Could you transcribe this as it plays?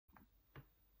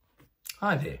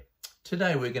Hi there.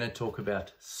 Today we're going to talk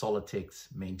about SOLITEX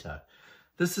MENTO.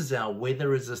 This is our weather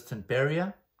resistant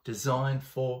barrier designed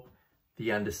for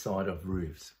the underside of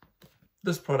roofs.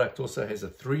 This product also has a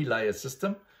 3-layer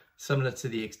system similar to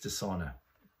the Extesano.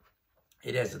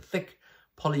 It has a thick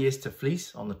polyester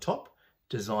fleece on the top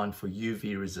designed for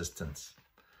UV resistance.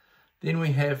 Then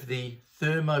we have the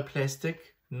thermoplastic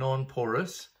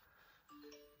non-porous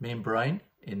membrane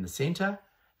in the center,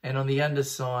 and on the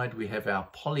underside we have our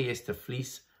polyester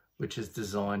fleece, which is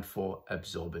designed for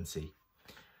absorbency.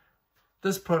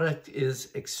 This product is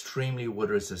extremely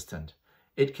water resistant.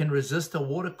 It can resist a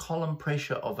water column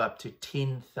pressure of up to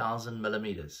 10,000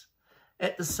 millimeters.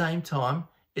 At the same time,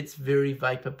 it's very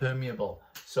vapor permeable,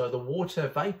 so the water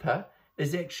vapor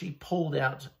is actually pulled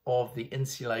out of the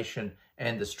insulation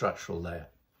and the structural layer.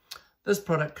 This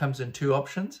product comes in 2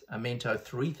 options, a MENTO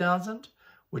 3000,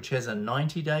 which has a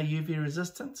 90-day UV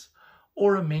resistance,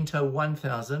 or a MENTO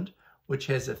 1000, which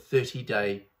has a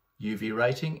 30-day UV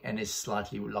rating and is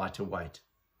slightly lighter weight.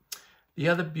 The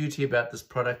other beauty about this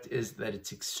product is that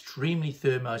it's extremely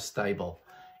thermostable.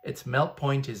 Its melt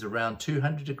point is around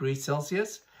 200 degrees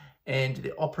Celsius, and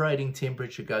the operating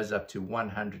temperature goes up to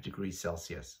 100 degrees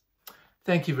Celsius.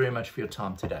 Thank you very much for your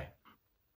time today.